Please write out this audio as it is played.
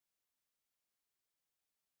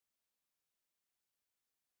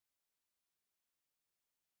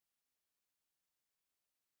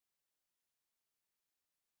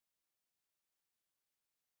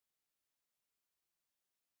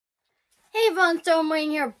Hey everyone,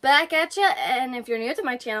 Stormwings here, back at ya, and if you're new to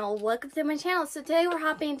my channel, welcome to my channel. So today we're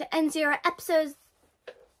hopping to N0 episode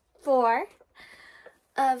 4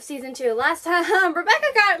 of season 2. Last time, Rebecca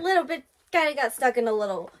got a little bit, kind of got stuck in a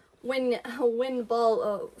little wind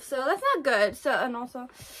ball, so that's not good. So, and also,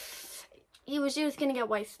 she was gonna get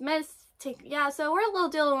White Smith. Yeah, so we're a little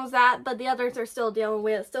dealing with that, but the others are still dealing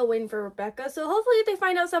with, still waiting for Rebecca. So hopefully they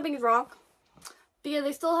find out something's wrong, because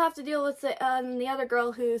they still have to deal with the other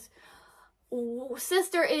girl who's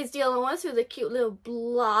sister is dealing with, who's a cute little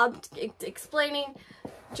blob, explaining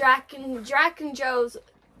Drakken Joes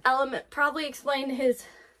element, probably explain his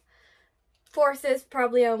forces,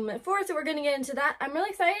 probably element 4, so we're gonna get into that. I'm really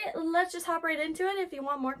excited. Let's just hop right into it. If you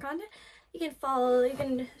want more content, you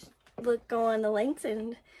can go on the links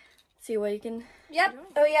and see what you can. Yep.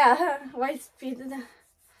 Oh yeah. White speed.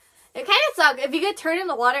 It kind of sucks if you get turned in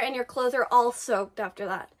the water and your clothes are all soaked after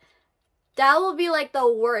that. That will be like the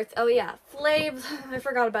worst. Oh yeah, Flaves. I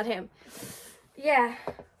forgot about him. Yeah.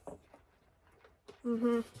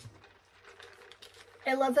 I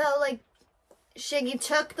love how like Shiki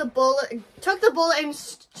took the bullet and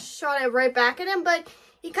shot it right back at him, but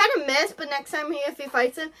he kind of missed. But next time if he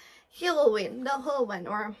fights him, he'll win. He'll win.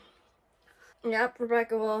 Or yep,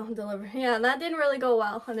 Rebecca will deliver. Yeah, that didn't really go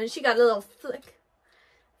well. And then she got a little flick.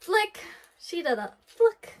 She did a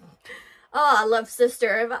flick. Oh, I love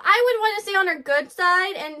sister. I would want to stay on her good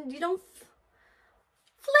side, and you don't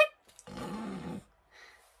flick.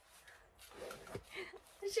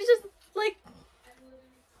 She's just like,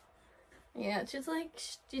 yeah, she's like,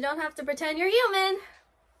 you don't have to pretend you're human.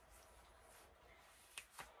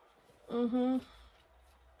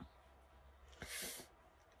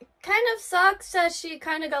 It kind of sucks that she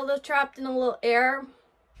kind of got a little trapped in a little air.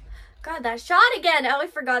 God, that shot again. Oh, I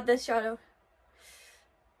forgot this shot.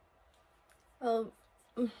 So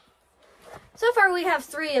far we have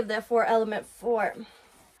 3 of the 4 element 4.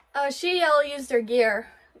 She all used her gear.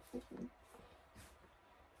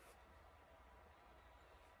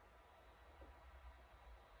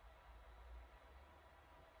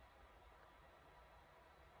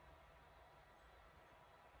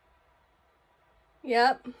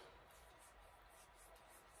 Yep.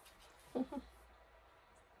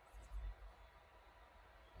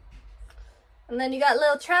 And then you got a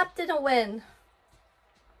little trapped in a wind.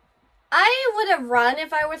 I would have run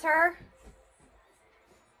if I was her.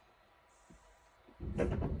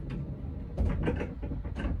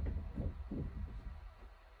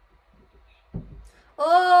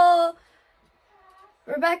 Oh,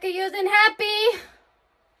 Rebecca, you isn't happy.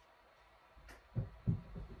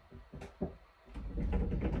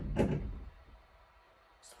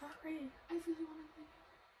 Sorry. I really want to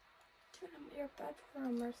Dude, you're bad for a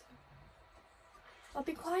mercy. I'll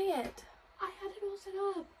be quiet. I had it all set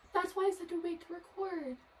up. That's why I said to wait to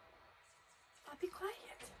record. I'll be quiet.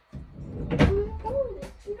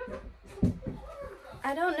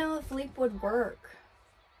 I don't know if leap would work.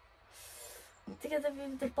 Because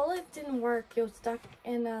if the bullet didn't work, you're stuck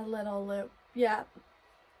in a little loop. Yeah.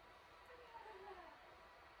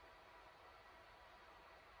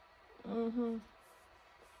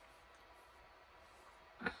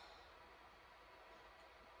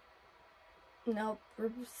 Nope.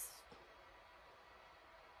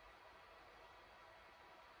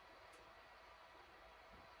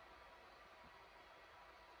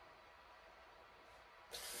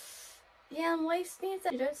 Yeah, and Weiss needs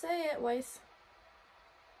it. You don't say it, Weiss.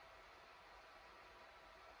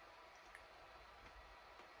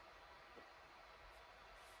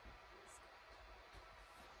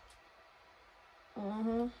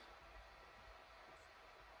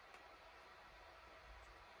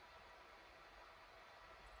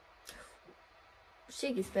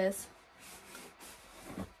 Shiki's pissed.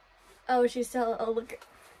 Oh, she's telling. Oh, look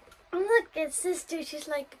at sister. She's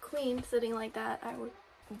like a queen sitting like that. I would.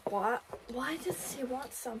 What? Why does she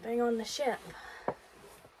want something on the ship?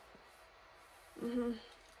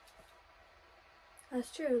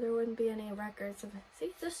 That's true. There wouldn't be any records of it.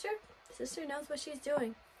 See, sister? Sister knows what she's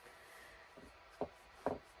doing.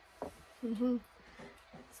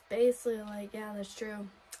 It's basically like, yeah, that's true.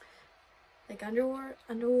 Like underworld,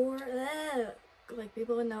 like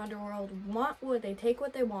people in the underworld want what they take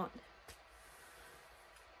what they want.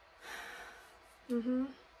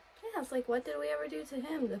 Yeah, it's like, what did we ever do to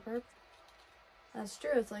him? That's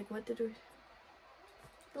true. It's like, what did we?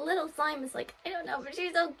 The little slime is like, I don't know, but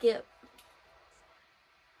she's so cute.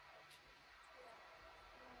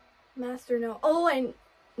 Master No. Oh, and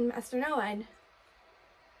Master No.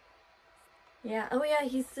 Yeah. Oh yeah,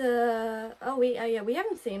 he's yeah, we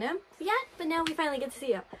haven't seen him yet, but now we finally get to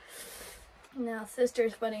see him. Now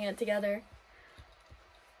sister's putting it together.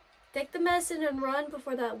 Take the medicine and run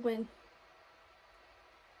before that win.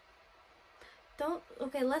 Don't.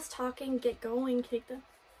 Okay, less talking. Get going. Take the.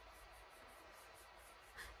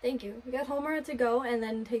 Thank you. We got Homer to go and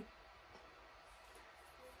then take.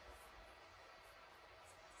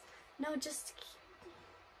 No, just.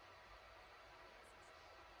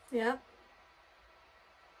 Yep.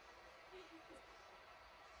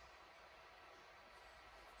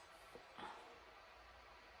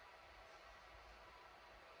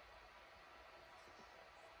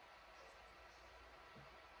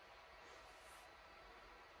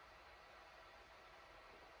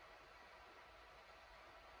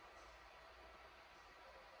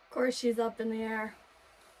 Of course, she's up in the air.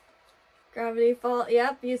 Gravity fall.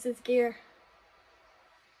 Yep, uses gear.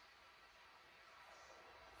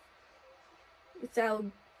 It's how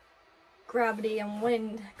gravity and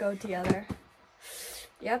wind go together.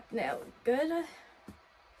 Yep, no, good.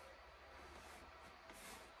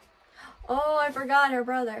 Oh, I forgot her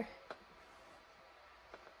brother.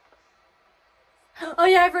 Oh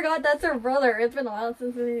yeah, I forgot that's her brother. It's been a while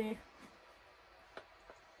since we...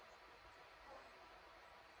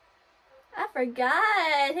 I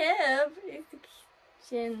forgot him.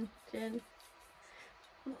 Jin.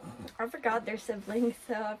 I forgot they're siblings,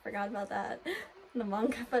 so I forgot about that. The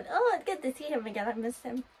manga, but oh, it's good to see him again. I missed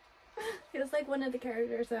him. He was like one of the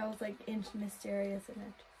characters that was like mysterious in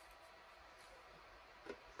it.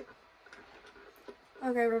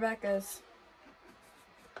 Okay, Rebecca's.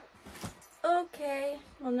 Okay.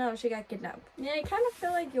 Well, no, she got kidnapped. Yeah, I kind of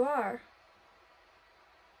feel like you are.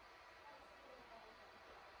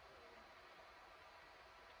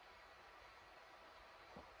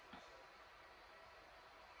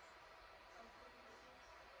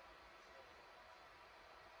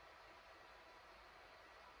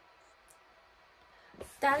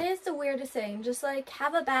 That is the weirdest thing. Just like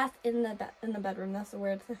have a bath in the bedroom. That's the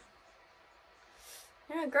weird thing.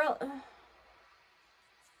 Yeah, girl.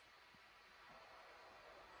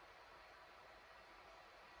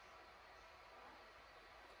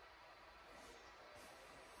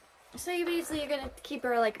 So you basically you're gonna keep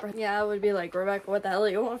her like, yeah, I would be like, Rebecca, what the hell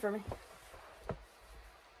do you want from me?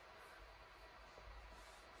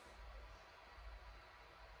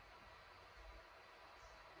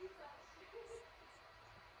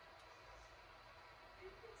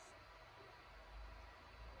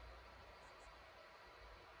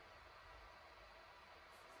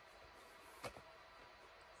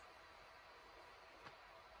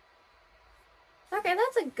 Okay,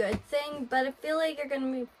 that's a good thing, but I feel like you're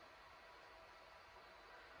gonna be...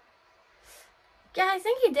 Yeah, I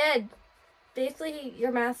think he did. Basically,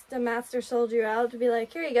 the master sold you out to be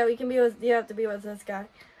like, here you go, you have to be with this guy.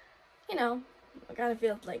 You know, I kind of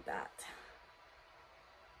feel like that.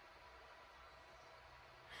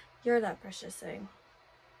 You're that precious thing.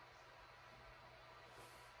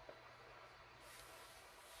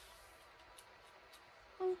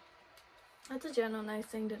 That's a general nice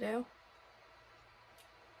thing to do.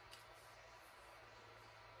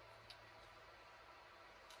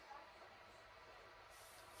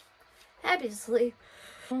 Happy to sleep.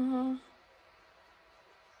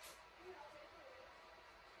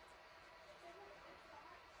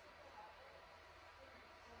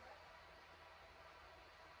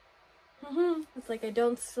 It's like I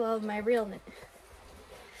don't slow my real name.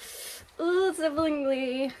 Ooh,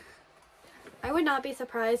 siblingly. I would not be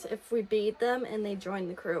surprised if we beat them and they join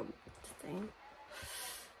the crew thing.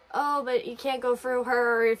 Oh, but you can't go through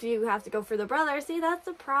her if you have to go through the brother. See, that's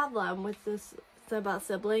the problem with this about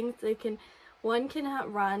siblings. One can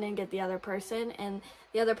run and get the other person, and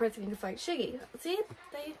the other person can fight Shiki. See,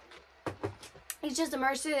 he's just a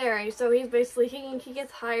mercenary, so he's basically he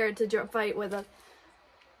gets hired to fight with a.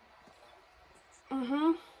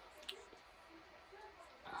 Of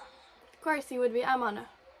course he would be. I'm on a.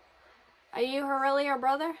 Are you really her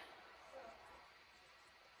brother?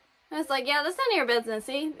 And it's like, yeah, that's none of your business.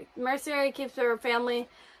 See, mercenary keeps her family,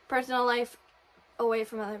 personal life away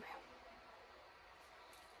from other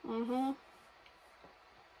people.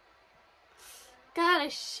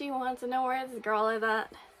 God, she wants to know where this girl is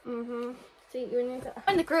at. See, you need to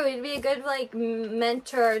find the crew. You'd be a good like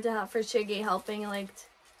mentor to have for Shiki, helping like.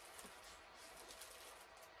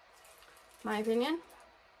 My opinion.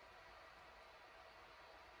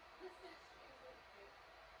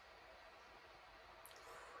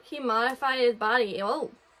 He modified his body. Oh.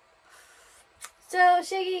 So,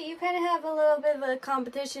 Shiki, you kind of have a little bit of a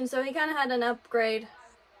competition, so he kind of had an upgrade.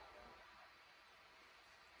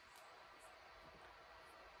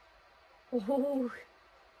 Ooh.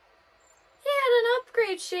 He had an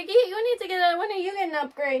upgrade, Shiki. You need to get when are you getting an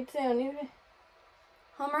upgrade soon?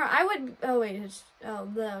 Homer, I would. Oh wait,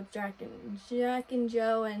 the Drakken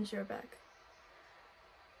Joe and Sherbek.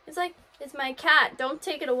 It's like, it's my cat. Don't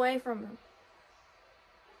take it away from him.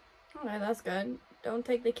 Okay, that's good. Don't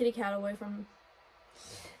take the kitty cat away from him.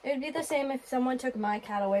 It would be the same if someone took my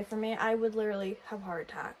cat away from me. I would literally have a heart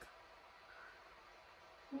attack.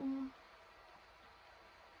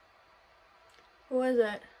 Who is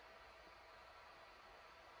it?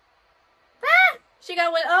 Ah! She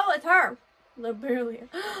got wet. Oh, it's her. Literally.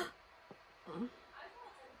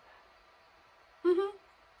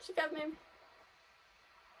 She got me.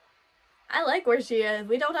 I like where she is.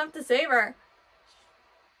 We don't have to save her.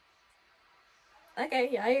 Okay,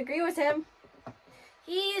 yeah, I agree with him.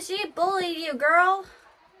 She bullied you, girl.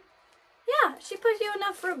 Yeah, she put you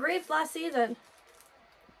enough for grief last season.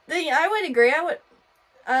 I would agree. I would.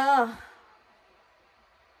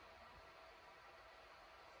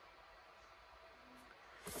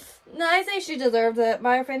 No, I say she deserves it.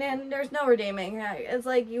 My opinion, there's no redeeming. It's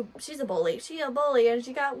like she's a bully. She's a bully, and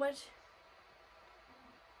she got what.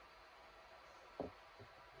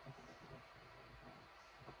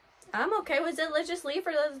 I'm okay with it. Let's just leave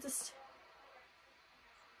her.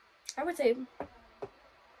 I would say.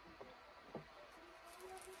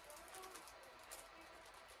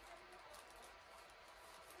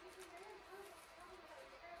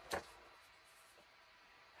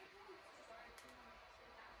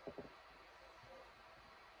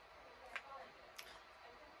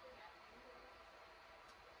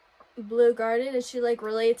 Blue Guarded? Is she like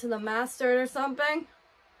related to the master or something?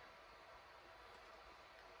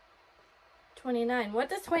 29. What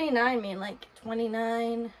does 29 mean? Like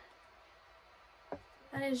 29?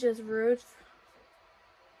 That is just rude.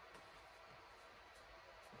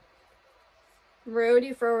 Rude,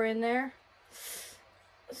 you throw her in there.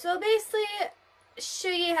 So basically,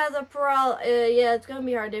 Shiki has a problem. Yeah, it's gonna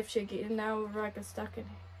be hard if Shiki. And now Rebecca's stuck in it.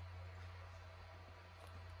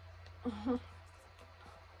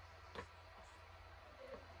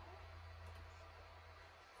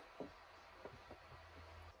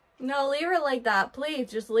 No, leave her like that.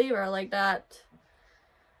 Please, just leave her like that.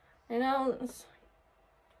 You know?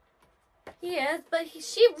 Yes, but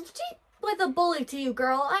she was a bully to you,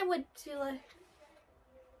 girl. I would too, like.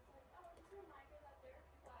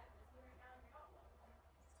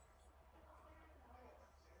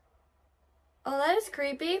 Oh, that is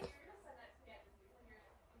creepy.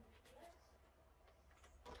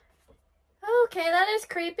 Okay, that is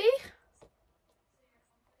creepy.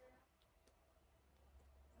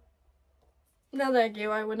 No, thank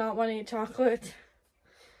you. I would not want to eat chocolate.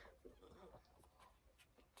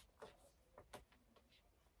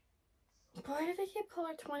 Why do they keep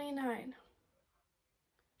calling her 29?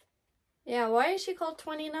 Yeah, why is she called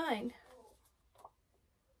 29?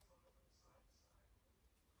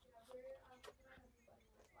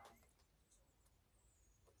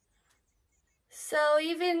 So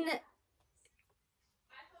even...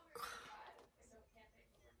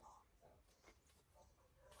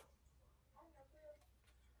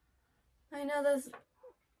 I know this...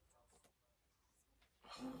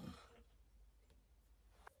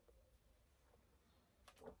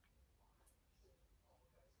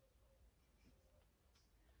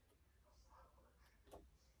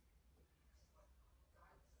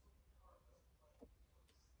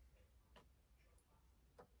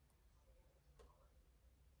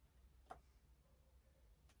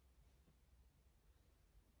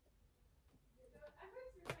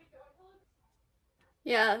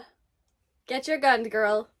 Yeah. Get your guns,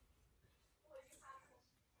 girl.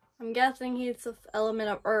 I'm guessing he's the element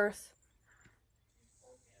of earth.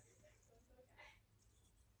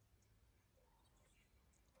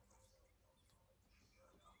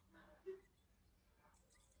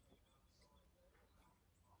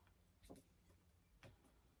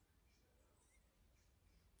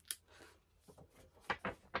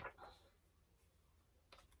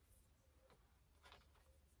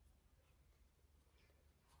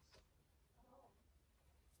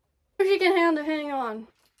 If you can hang on.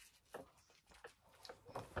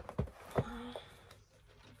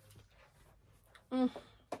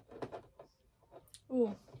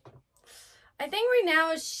 Ooh. I think right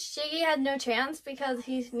now Shiggy had no chance because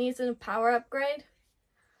he needs a power upgrade.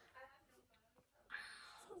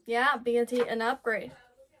 Yeah, because an upgrade.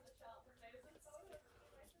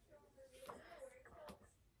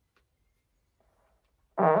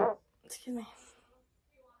 Excuse me.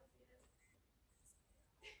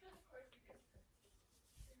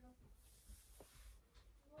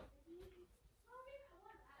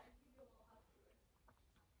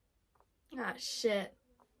 Ah, shit.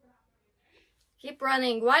 Keep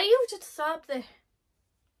running. Why do you just stop there?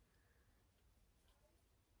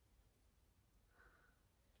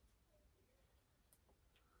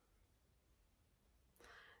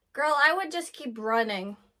 Girl, I would just keep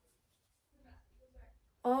running.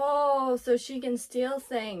 Oh, so she can steal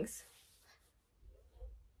things.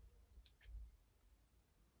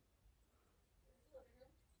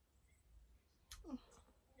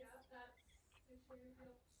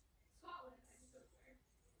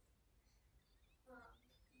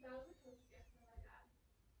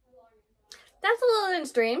 That's a little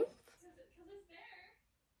extreme.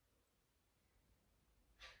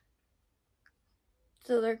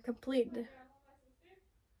 So they're complete.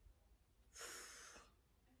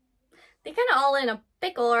 They kind of all in a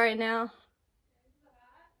pickle right now.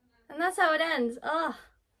 And that's how it ends. Ugh.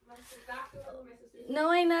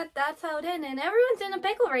 Knowing that that's how it ends. And everyone's in a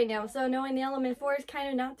pickle right now. So knowing the element 4 is kind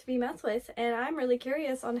of not to be messed with. And I'm really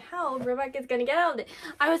curious on how Rebecca's going to get out of it.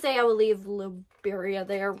 I would say I would leave Liberia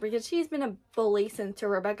there because she's been a bully since to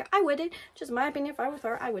Rebecca. I wouldn't. Just my opinion. If I was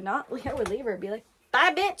her, I would not. I would leave her and be like,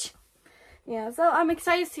 bye, bitch. Yeah, so I'm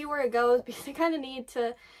excited to see where it goes because they kind of need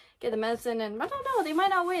to get the medicine, and I don't know, they might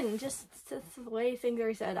not win, just the way things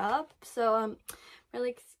are set up. So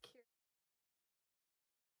really